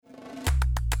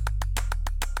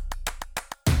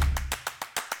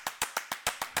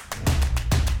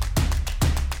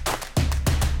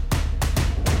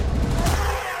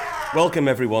Welcome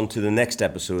everyone to the next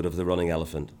episode of The Running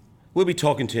Elephant. We'll be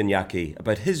talking to Iñaki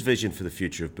about his vision for the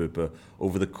future of Bupa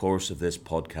over the course of this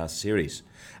podcast series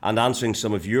and answering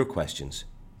some of your questions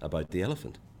about the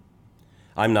elephant.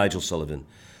 I'm Nigel Sullivan,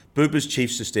 Bupa's Chief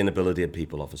Sustainability and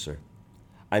People Officer.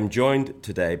 I'm joined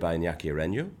today by Iñaki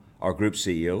and our Group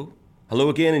CEO. Hello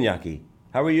again, Iñaki.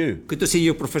 How are you? Good to see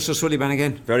you, Professor Sullivan,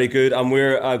 again. Very good. And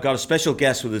I've got a special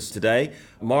guest with us today,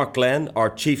 Mark Glenn, our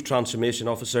Chief Transformation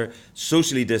Officer,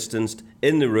 socially distanced,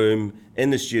 in the room, in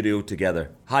the studio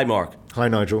together. Hi, Mark. Hi,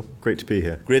 Nigel. Great to be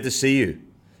here. Great to see you.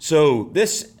 So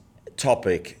this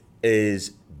topic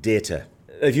is data.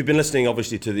 If you've been listening,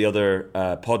 obviously, to the other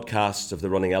podcasts of The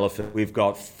Running Elephant, we've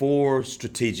got 4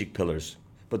 strategic pillars,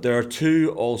 but there are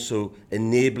 2 also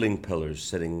enabling pillars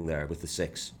sitting there with the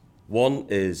 6. One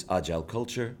is agile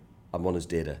culture and one is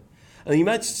data. And you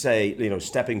might say,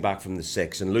 stepping back from the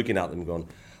 6 and looking at them going,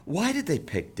 why did they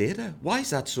pick data? Why is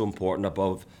that so important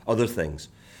above other things?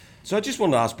 So I just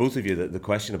want to ask both of you the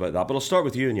question about that, but I'll start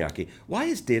with you, Iñaki. Why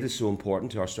is data so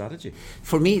important to our strategy?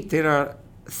 For me, there are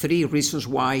 3 reasons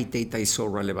why data is so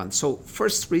relevant. So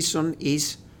first reason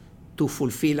is to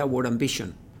fulfill our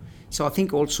ambition. So I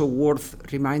think also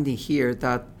worth reminding here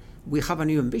that we have a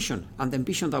new ambition, and the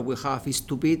ambition that we have is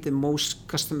to be the most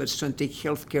customer-centric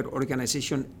healthcare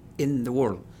organization in the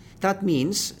world. That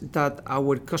means that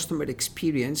our customer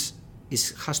experience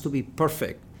has to be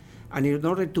perfect. And in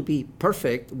order to be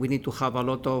perfect, we need to have a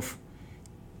lot of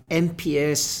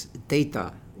NPS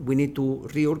data. We need to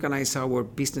reorganize our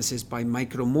businesses by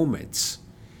micro moments.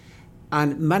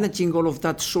 And managing all of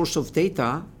that source of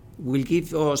data will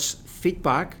give us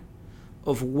feedback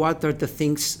of what are the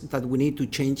things that we need to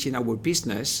change in our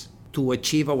business to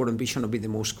achieve our ambition of being the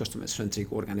most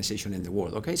customer-centric organization in the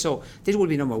world. Okay, so this will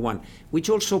be number 1,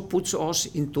 which also puts us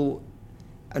into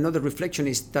another reflection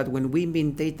is that when we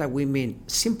mean data, we mean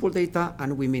simple data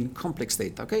and we mean complex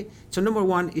data. Okay, so number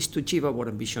 1 is to achieve our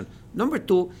ambition. Number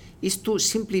 2 is to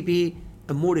simply be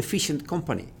a more efficient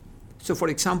company. So, for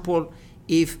example,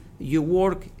 if you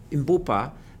work in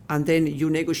Bupa and then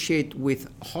you negotiate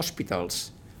with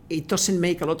hospitals, it doesn't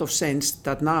make a lot of sense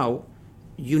that now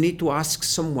you need to ask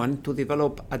someone to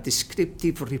develop a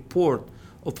descriptive report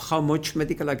of how much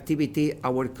medical activity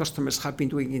our customers have been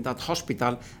doing in that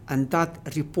hospital, and that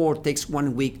report takes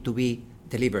 1 week to be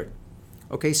delivered.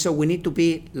 Okay, so we need to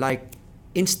be like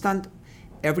instant.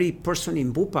 Every person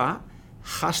in Bupa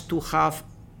has to have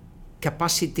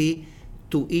capacity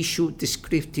to issue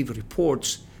descriptive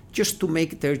reports just to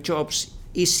make their jobs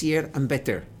easier and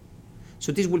better.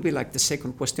 So this will be like the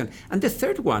second question. And the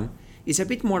third one is a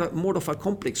bit more of a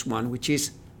complex one, which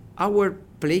is our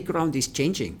playground is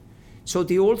changing. So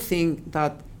the old thing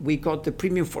that we got the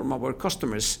premium from our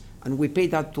customers and we pay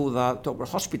that to our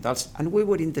hospitals and we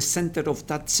were in the center of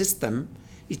that system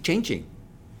is changing.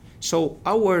 So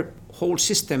our whole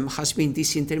system has been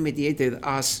disintermediated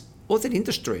as other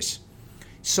industries.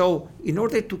 So in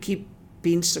order to keep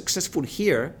being successful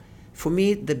here, for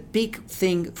me, the big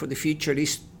thing for the future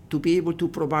is to be able to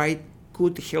provide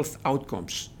good health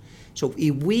outcomes. So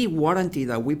if we guarantee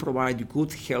that we provide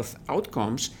good health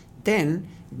outcomes, then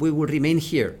we will remain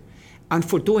here. And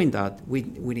for doing that, we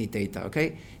need data,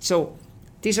 okay? So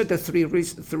these are the 3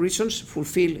 reasons: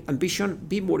 fulfill ambition,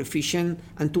 be more efficient,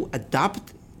 and to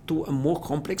adapt to a more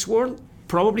complex world.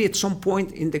 Probably at some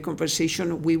point in the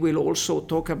conversation, we will also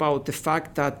talk about the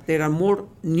fact that there are more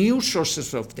new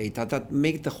sources of data that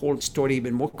make the whole story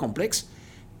even more complex.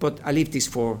 But I'll leave this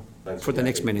for the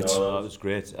next minutes. No, that's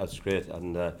great. That's great.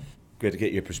 And great to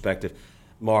get your perspective.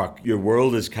 Mark, your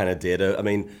world is kind of data. I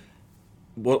mean,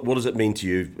 what does it mean to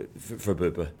you for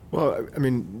Bupa? Well, I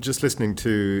mean, just listening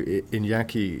to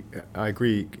Iñaki, I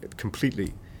agree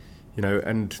completely.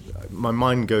 And my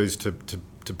mind goes to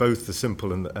both the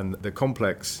simple and the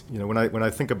complex. When I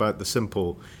think about the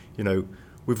simple,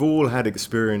 we've all had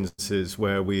experiences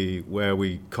where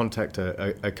we contact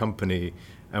a company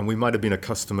and we might have been a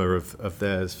customer of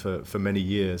theirs for many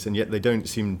years, and yet they don't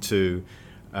seem to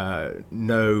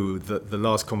know the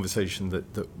last conversation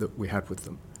that we had with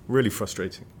them. Really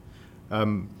frustrating.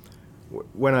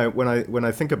 When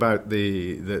I think about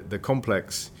the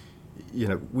complex,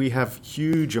 we have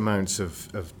huge amounts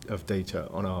of data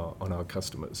on our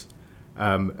customers,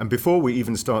 and before we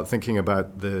even start thinking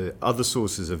about the other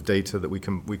sources of data that we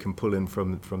can pull in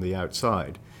from the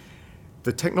outside,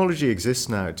 the technology exists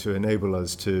now to enable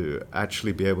us to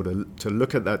actually be able to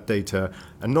look at that data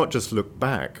and not just look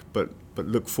back, but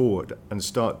look forward and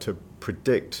start to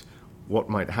predict what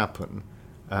might happen.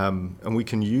 And we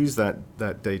can use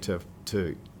that data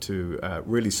to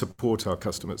really support our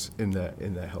customers in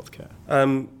their healthcare.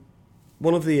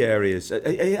 one of the areas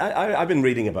I've been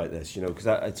reading about this, because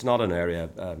it's not an area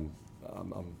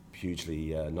I'm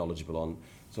hugely knowledgeable on.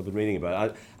 So I've been reading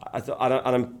about it.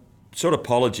 And I'm sort of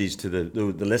apologies to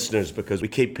the listeners because we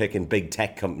keep picking big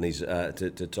tech companies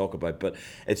to talk about, but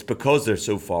it's because they're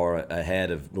so far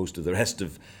ahead of most of the rest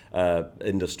of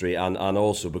industry, and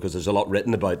also because there's a lot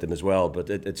written about them as well. But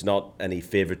it's not any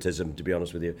favoritism, to be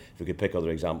honest with you. If we could pick other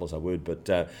examples, I would. But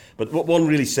one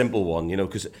really simple one,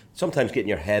 because sometimes getting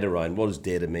your head around what does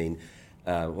data mean.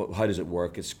 How does it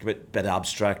work? It's a bit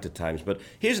abstract at times. But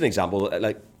here's an example.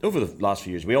 Like over the last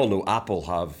few years, we all know Apple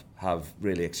have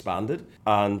really expanded.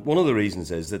 And one of the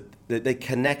reasons is that they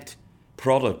connect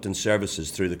product and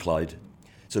services through the cloud.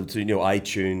 So to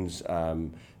iTunes,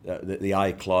 the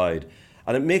iCloud.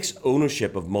 And it makes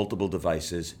ownership of multiple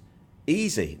devices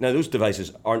easy. Now, those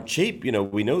devices aren't cheap.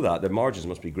 We know that. Their margins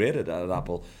must be great at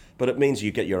Apple. But it means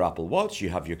you get your Apple Watch, you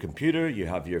have your computer, you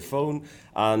have your phone,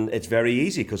 and it's very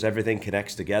easy because everything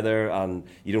connects together and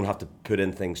you don't have to put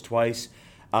in things twice.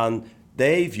 And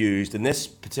they've used, in this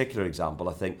particular example,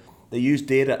 I think, they use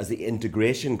data as the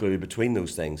integration glue between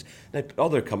those things. Now,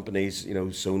 other companies,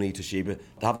 Sony, Toshiba,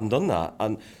 they haven't done that.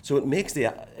 And so it makes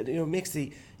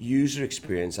the user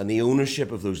experience and the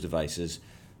ownership of those devices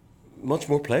much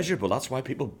more pleasurable. That's why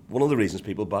one of the reasons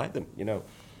people buy them,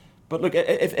 But look,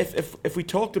 if we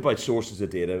talked about sources of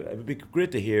data, it would be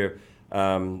great to hear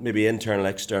maybe internal,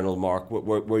 external, Mark,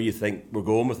 where you think we're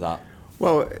going with that.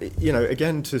 Well,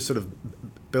 again, to sort of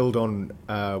build on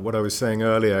what I was saying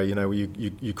earlier,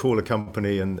 you call a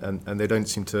company and they don't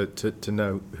seem to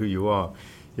know who you are.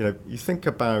 You think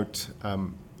about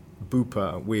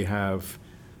Bupa, we have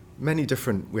many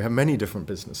different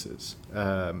businesses.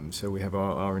 So we have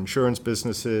our insurance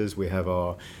businesses, we have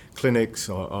our clinics,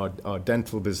 our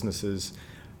dental businesses,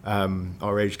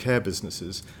 our aged care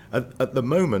businesses. At the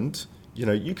moment,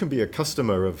 you can be a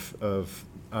customer of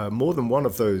more than one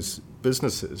of those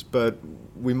businesses, but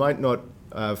we might not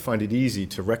find it easy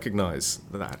to recognize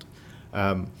that,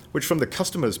 which from the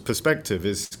customer's perspective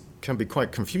can be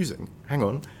quite confusing. Hang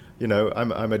on.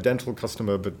 I'm a dental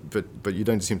customer, but you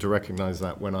don't seem to recognize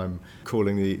that when I'm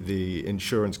calling the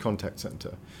insurance contact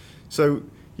center. So,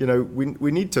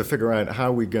 we need to figure out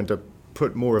how we're going to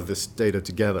put more of this data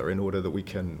together in order that we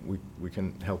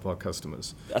can help our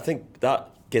customers. I think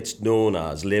that gets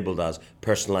labeled as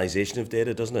personalization of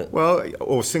data, doesn't it? Well,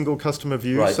 or single customer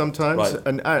views sometimes. Right.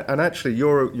 And actually,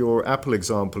 your Apple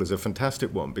example is a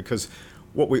fantastic one because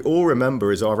what we all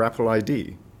remember is our Apple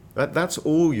ID. That's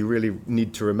all you really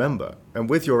need to remember. And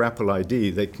with your Apple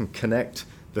ID, they can connect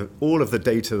all of the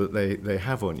data that they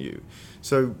have on you.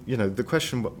 So, the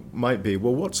question might be,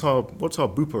 well, what's our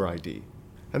Bupa ID?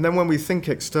 And then when we think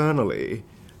externally,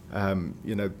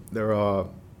 there are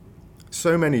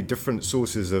so many different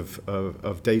sources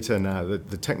of data now that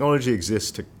the technology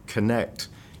exists to connect,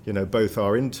 both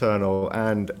our internal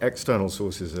and external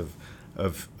sources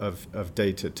of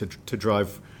data to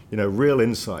drive, real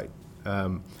insight.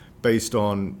 Based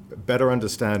on better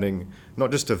understanding, not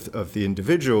just of the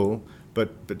individual, but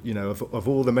of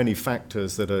all the many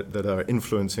factors that are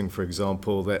influencing, for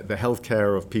example, the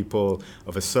healthcare of people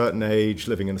of a certain age,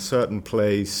 living in a certain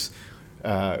place,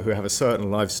 who have a certain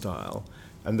lifestyle,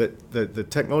 and that the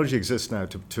technology exists now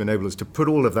to enable us to put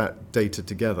all of that data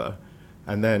together,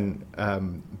 and then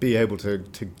be able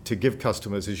to give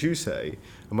customers, as you say,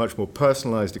 a much more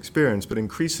personalized experience, but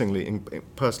increasingly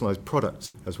personalized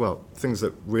products as well, things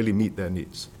that really meet their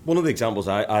needs. One of the examples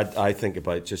I think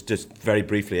about, just very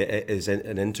briefly, is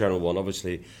an internal one.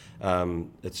 Obviously,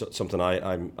 it's something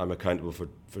I'm accountable for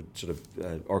sort of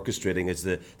orchestrating, is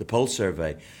the Pulse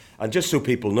survey. And just so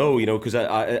people know, because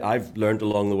I've learned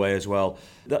along the way as well,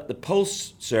 that the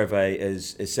Pulse survey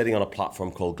is sitting on a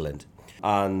platform called Glint.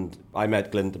 And I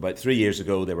met Glint about 3 years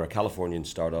ago. They were a Californian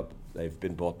startup. They've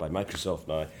been bought by Microsoft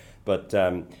now. But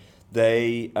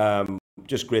they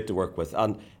just great to work with.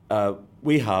 And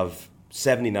we have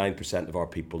 79% of our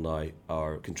people now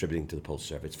are contributing to the Pulse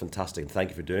survey. It's fantastic, and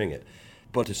thank you for doing it.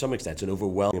 But to some extent, it's an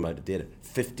overwhelming amount of data.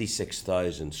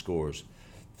 56,000 scores,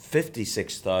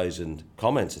 56,000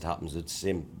 comments, it happens. It's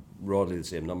broadly the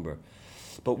same number.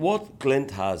 But what Glint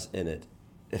has in it,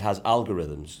 it has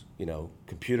algorithms,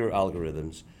 computer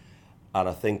algorithms, and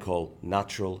a thing called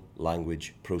natural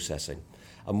language processing.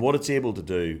 And what it's able to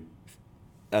do,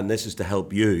 and this is to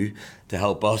help you, to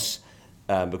help us,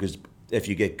 because if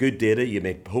you get good data, you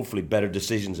make hopefully better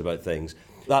decisions about things.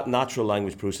 That natural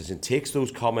language processing takes those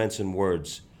comments and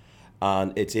words,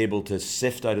 and it's able to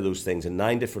sift out of those things in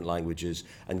 9 different languages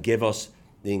and give us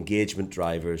the engagement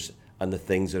drivers and the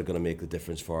things that are going to make the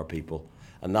difference for our people.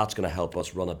 And that's going to help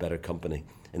us run a better company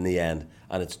in the end.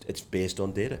 And it's based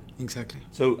on data. Exactly.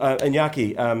 So,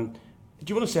 Iñaki, do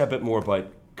you want to say a bit more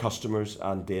about customers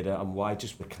and data and why,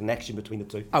 just the connection between the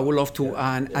two? I would love to.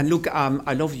 And look,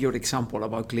 I love your example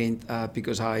about Glint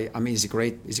because I mean, it's a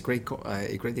great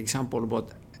example.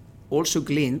 But also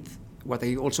Glint, what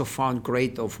I also found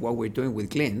great of what we're doing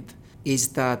with Glint is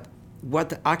that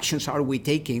what actions are we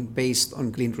taking based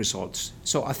on Glint results?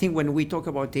 So I think when we talk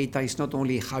about data, it's not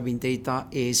only having data,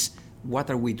 is what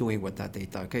are we doing with that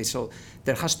data, okay? So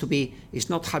there has to be, it's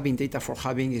not having data for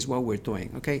having, is what we're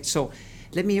doing, okay? So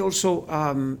let me also,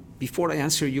 before I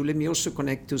answer you, let me also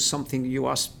connect to something you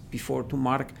asked before to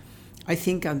Mark. I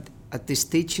think at the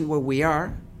stage in where we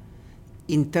are,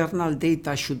 internal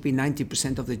data should be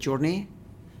 90% of the journey.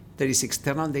 There is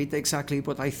external data exactly,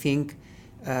 but I think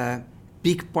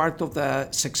big part of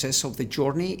the success of the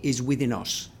journey is within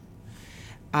us.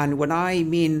 And when I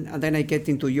mean, and then I get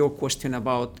into your question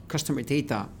about customer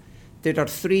data, there are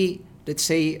three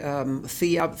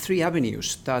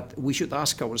avenues that we should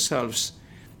ask ourselves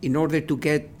in order to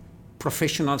get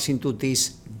professionals into this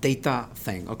data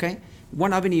thing, okay?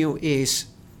 One avenue is,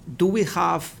 do we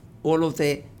have all of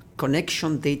the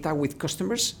connection data with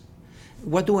customers?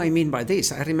 What do I mean by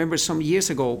this? I remember some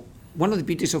years ago, one of the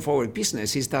beauties of our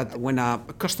business is that when a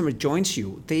customer joins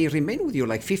you, they remain with you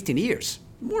like 15 years,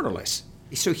 more or less.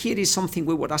 So here is something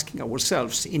we were asking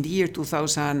ourselves. In the year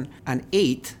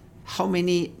 2008, how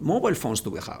many mobile phones do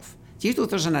we have? Year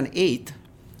 2008,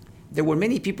 there were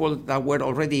many people that were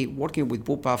already working with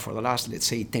Bupa for the last, let's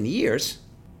say, 10 years.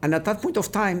 And at that point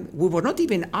of time, we were not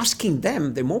even asking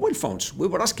them the mobile phones. We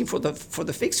were asking for the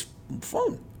fixed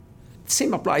phone.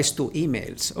 Same applies to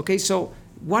emails. Okay, so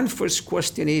one first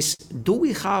question is, do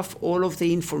we have all of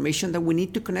the information that we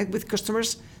need to connect with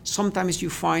customers? Sometimes you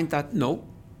find that no.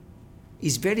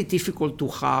 It's very difficult to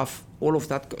have all of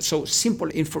that. So simple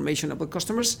information about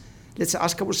customers. Let's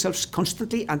ask ourselves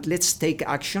constantly and let's take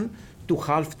action to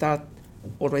have that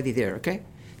already there, okay?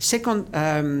 Second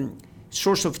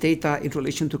source of data in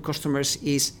relation to customers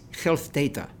is health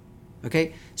data,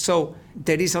 okay? So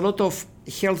there is a lot of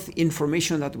health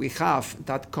information that we have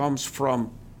that comes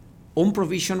from own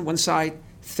provision one side,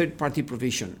 third-party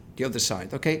provision the other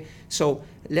side, okay? So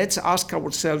let's ask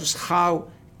ourselves, how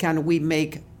can we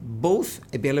make both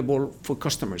available for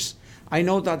customers? I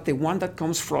know that the one that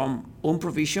comes from own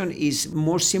provision is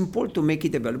more simple to make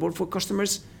it available for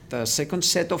customers. The second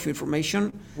set of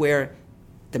information where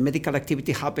the medical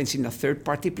activity happens in a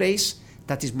third-party place,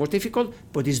 that is more difficult,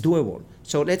 but is doable.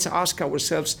 So let's ask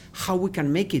ourselves how we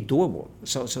can make it doable.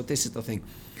 So this is the thing.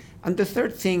 And the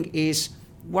third thing is,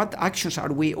 what actions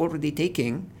are we already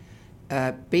taking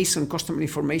based on customer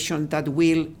information that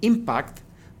will impact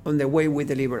on the way we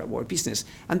deliver our business?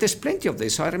 And there's plenty of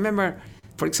this. So I remember,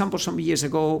 for example, some years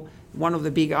ago, one of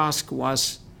the big asks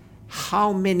was,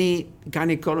 how many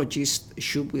gynecologists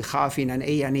should we have in an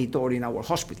A&E door in our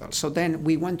hospital? So then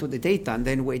we went to the data and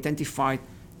then we identified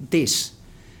this.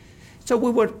 So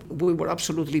we were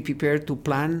absolutely prepared to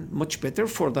plan much better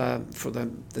for the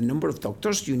number of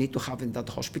doctors you need to have in that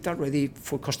hospital ready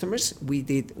for customers. We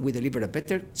delivered a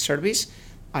better service,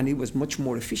 and it was much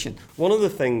more efficient. One of the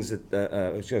things that I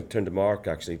was going to turn to Mark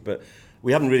actually, but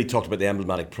we haven't really talked about the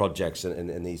emblematic projects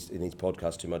in these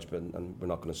podcasts too much, and we're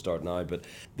not going to start now. But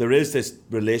there is this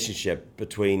relationship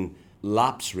between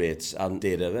lapse rates and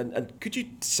data. And could you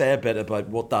say a bit about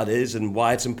what that is and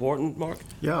why it's important, Mark?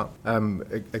 Yeah,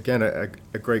 again,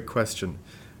 a great question.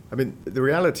 I mean, the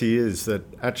reality is that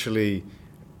actually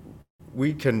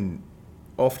we can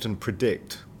often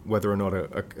predict whether or not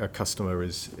a customer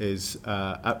is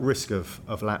at risk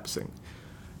of lapsing.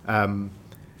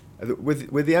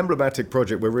 With the emblematic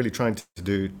project, we're really trying to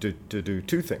do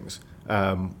two things.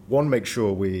 One, make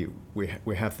sure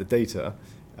we have the data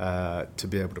to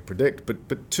be able to predict,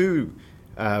 but two,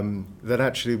 that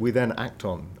actually we then act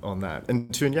on that.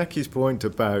 And to Iñaki's point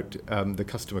about the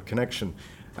customer connection,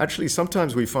 actually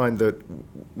sometimes we find that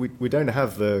we don't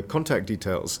have the contact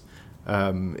details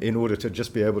in order to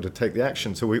just be able to take the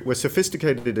action. So we're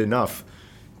sophisticated enough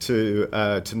to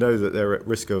know that they're at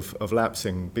risk of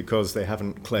lapsing because they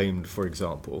haven't claimed, for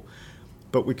example.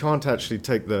 But we can't actually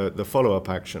take the follow-up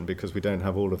action because we don't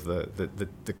have all of the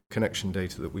connection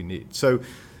data that we need. So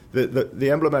the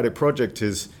emblematic project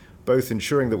is both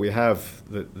ensuring that we have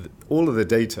all of the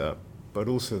data, but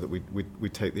also that we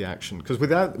take the action. Because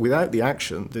without the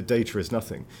action, the data is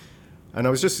nothing. And I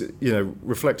was just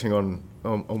reflecting on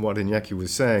what Iñaki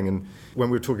was saying, and when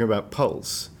we were talking about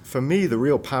Pulse, for me, the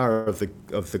real power of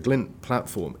the Glint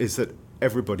platform is that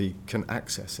everybody can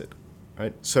access it,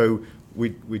 right? So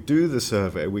we do the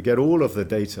survey, we get all of the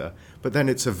data, but then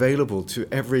it's available to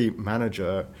every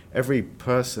manager, every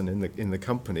person in the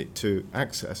company to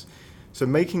access. So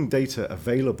making data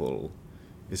available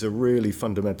is a really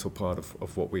fundamental part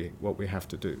of what we have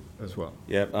to do as well.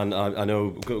 Yeah, and I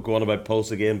know, go on about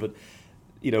Pulse again, but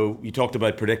you talked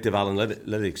about predictive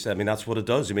analytics. I mean, that's what it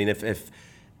does. I mean, if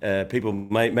people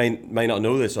may not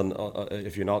know this,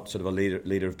 if you're not sort of a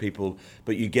leader of people,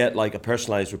 but you get like a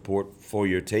personalized report for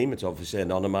your team. It's obviously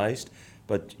anonymized,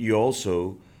 but you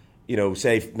also,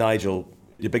 say, Nigel,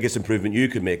 the biggest improvement you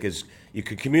could make is you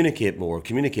could communicate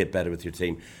better with your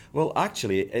team. Well,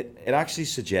 actually, it actually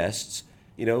suggests,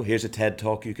 here's a TED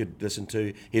talk you could listen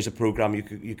to. Here's a program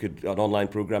you could an online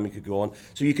program you could go on.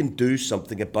 So you can do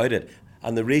something about it.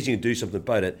 And the reason you do something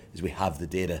about it is we have the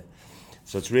data.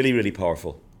 So it's really, really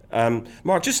powerful.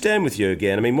 Mark, just staying with you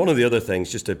again. I mean, one of the other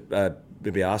things, just to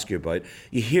maybe ask you about,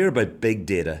 you hear about big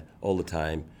data all the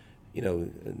time,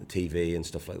 in TV and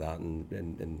stuff like that,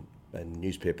 and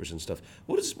newspapers and stuff.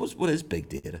 What is big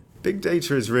data? Big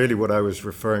data is really what I was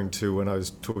referring to when I was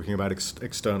talking about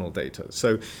external data.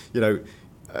 So,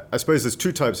 I suppose there's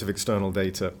two types of external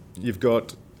data. You've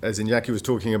got, as Iñaki was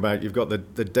talking about, you've got the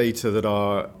data that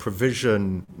our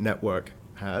provision network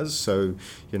has. So,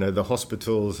 the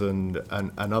hospitals and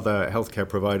other healthcare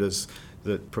providers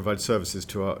that provide services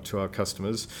to our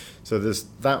customers. So there's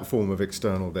that form of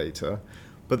external data.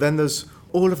 But then there's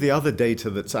all of the other data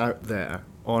that's out there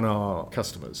on our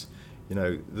customers.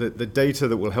 The data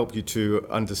that will help you to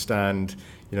understand,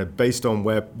 based on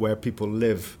where people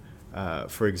live,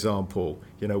 for example,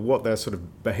 what their sort of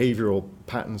behavioral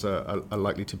patterns are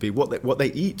likely to be, what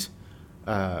they eat,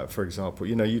 for example.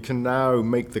 You can now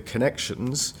make the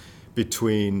connections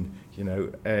between,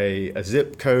 a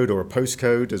zip code or a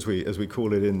postcode, as we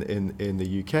call it in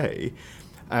the UK,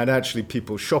 and actually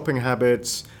people's shopping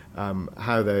habits,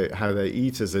 how they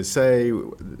eat, as they say,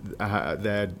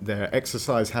 their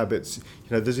exercise habits.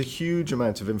 There's a huge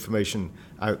amount of information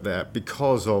out there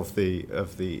because of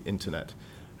the internet.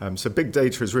 So big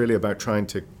data is really about trying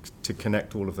to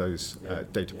connect all of those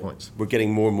data points. We're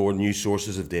getting more and more new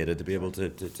sources of data to be able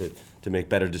to make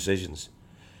better decisions.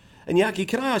 And Iñaki,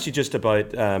 can I ask you just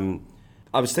about,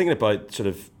 I was thinking about sort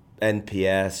of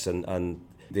NPS and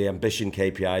the ambition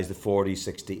KPIs, the 40,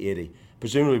 60, 80.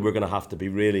 Presumably we're going to have to be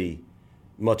really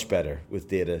much better with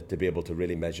data to be able to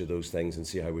really measure those things and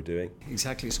see how we're doing.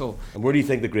 Exactly so. And where do you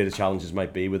think the greatest challenges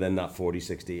might be within that 40,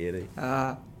 60, 80?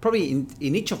 Probably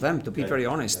in each of them, to be very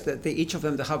honest. Each of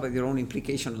them, they have their own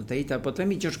implication on data. But let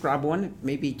me just grab one,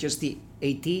 maybe just the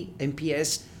 80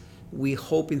 NPS. We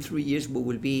hope in 3 years we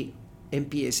will be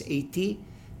NPS 80.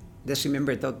 Let's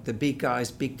remember that the big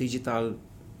guys, big digital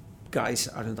guys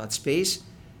are in that space.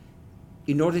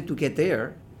 In order to get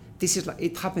there,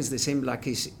 it happens the same like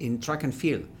is in track and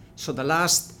field. So the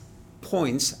last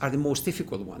points are the most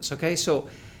difficult ones, okay? So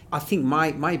I think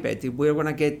my bet is we're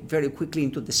gonna get very quickly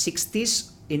into the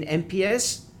 60s in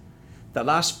NPS. The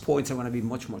last points are gonna be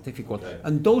much more difficult. Okay.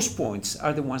 And those points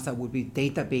are the ones that will be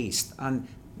data-based. And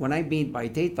what I mean by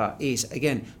data is,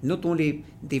 again, not only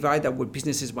divide our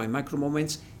businesses by micro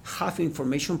moments, have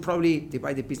information, probably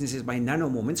divide the businesses by nano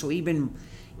moments, or even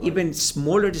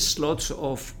smaller slots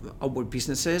of our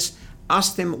businesses.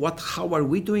 Ask them how are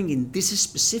we doing in these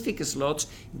specific slots,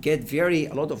 get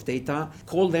a lot of data,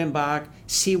 call them back,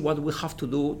 see what we have to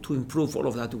do to improve all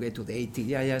of that to get to the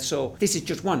 80. So this is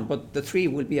just one, but the three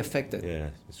will be affected. Yeah,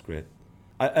 that's great.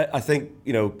 I think,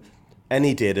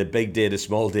 any data, big data,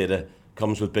 small data,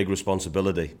 comes with big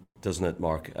responsibility, doesn't it,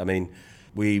 Mark? I mean,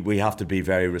 we have to be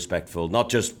very respectful, not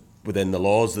just within the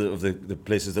laws of the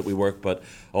places that we work, but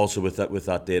also with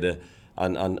that data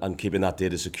and keeping that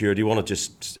data secure. Do you want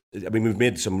to we've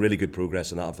made some really good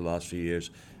progress in that over the last few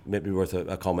years. Maybe worth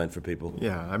a comment for people.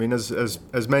 Yeah, I mean,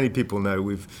 as many people know,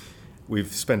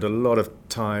 we've spent a lot of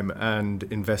time and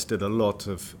invested a lot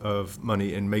of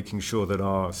money in making sure that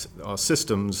our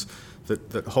systems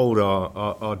that hold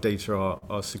our data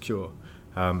are secure.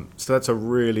 So that's a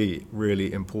really,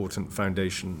 really important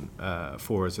foundation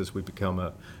for us as we become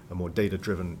a more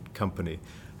data-driven company.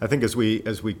 I think as we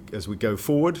go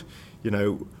forward,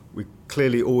 we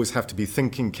clearly always have to be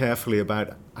thinking carefully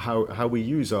about how we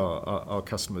use our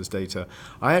customers' data.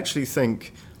 I actually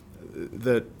think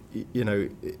that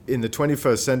in the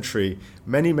 21st century,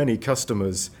 many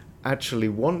customers actually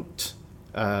want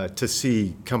to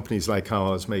see companies like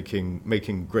ours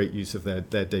making great use of their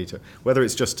data, whether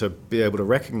it's just to be able to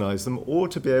recognize them or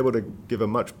to be able to give a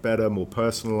much better, more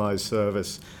personalized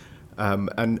service,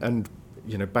 and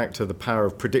back to the power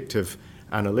of predictive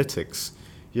analytics,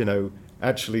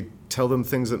 actually tell them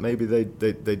things that maybe they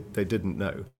didn't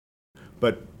know.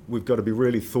 But we've got to be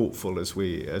really thoughtful as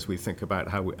we think about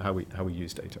how we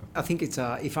use data. I think it's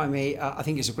if I may, I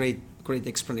think it's a great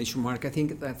explanation, Mark. I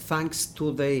think that thanks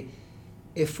to the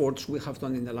efforts we have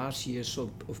done in the last years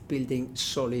of building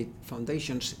solid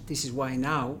foundations, this is why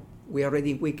now we are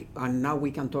ready, and now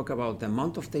we can talk about the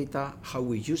amount of data, how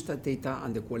we use that data,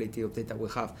 and the quality of data we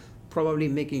have. Probably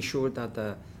making sure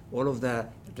that all of the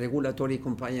regulatory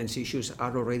compliance issues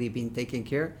are already being taken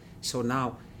care. So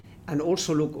now, and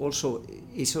also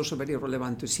it's also very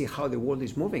relevant to see how the world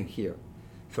is moving here.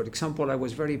 For example, I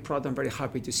was very proud and very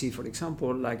happy to see, for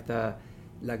example, like the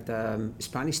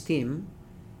Spanish team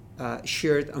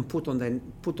shared and put on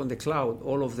the cloud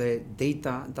all of the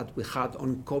data that we had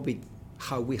on COVID,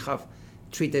 how we have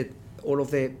treated all of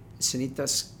the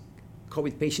Sanitas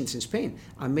COVID patients in Spain,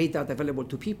 and made that available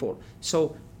to people.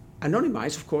 So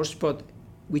anonymized, of course, but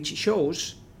which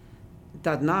shows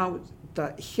that now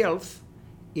the health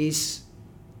is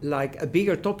like a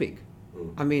bigger topic.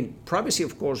 I mean, privacy,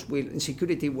 of course, and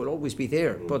security will always be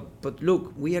there. But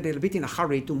look, we are a little bit in a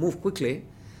hurry to move quickly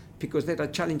because there are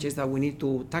challenges that we need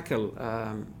to tackle,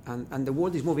 and the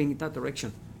world is moving in that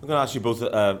direction. I'm going to ask you both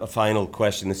a final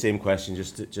question, the same question,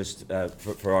 just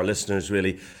for our listeners,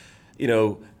 really. You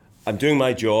know, I'm doing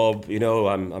my job, you know,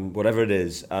 I'm whatever it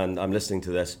is, and I'm listening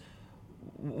to this.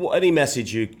 Any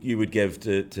message you would give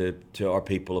to our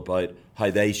people about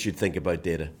how they should think about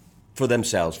data for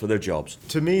themselves, for their jobs?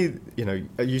 To me, you know,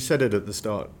 you said it at the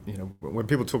start, you know, when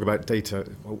people talk about data,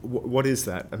 what is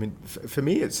that? I mean, for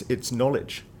me, it's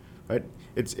knowledge, right?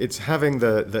 It's having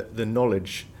the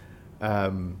knowledge,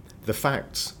 the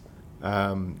facts,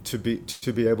 to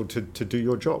be able to do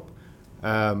your job,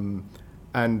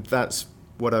 and that's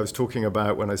what I was talking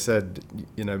about when I said,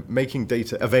 you know, making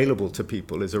data available to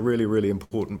people is a really, really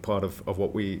important part of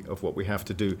what we have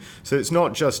to do. So it's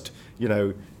not just, you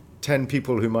know, 10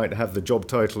 people who might have the job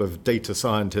title of data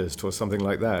scientist or something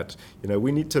like that. You know,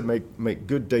 we need to make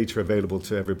good data available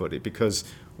to everybody, because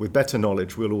with better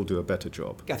knowledge, we'll all do a better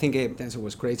job. I think the answer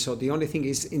was great. So the only thing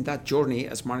is, in that journey,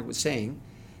 as Mark was saying,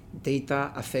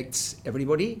 data affects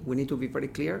everybody. We need to be very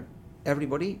clear,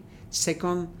 everybody.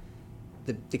 Second,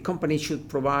 the company should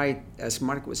provide, as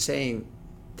Mark was saying,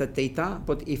 the data.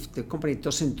 But if the company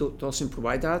doesn't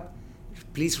provide that,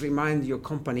 please remind your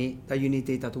company that you need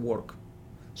data to work.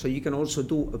 So you can also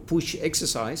do a push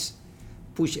exercise,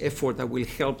 push effort that will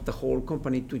help the whole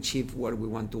company to achieve where we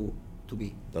want to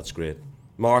be. That's great.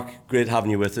 Mark, great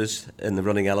having you with us in the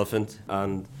Running Elephant,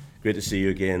 and great to see you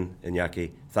again,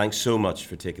 Iñaki. Thanks so much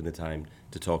for taking the time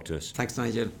to talk to us. Thanks,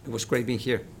 Nigel. It was great being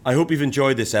here. I hope you've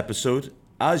enjoyed this episode.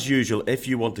 As usual, if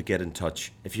you want to get in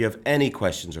touch, if you have any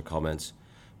questions or comments,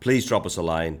 please drop us a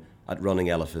line at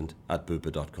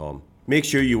runningelephant@bupa.com. Make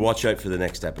sure you watch out for the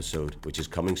next episode, which is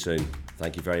coming soon.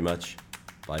 Thank you very much.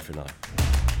 Bye for now.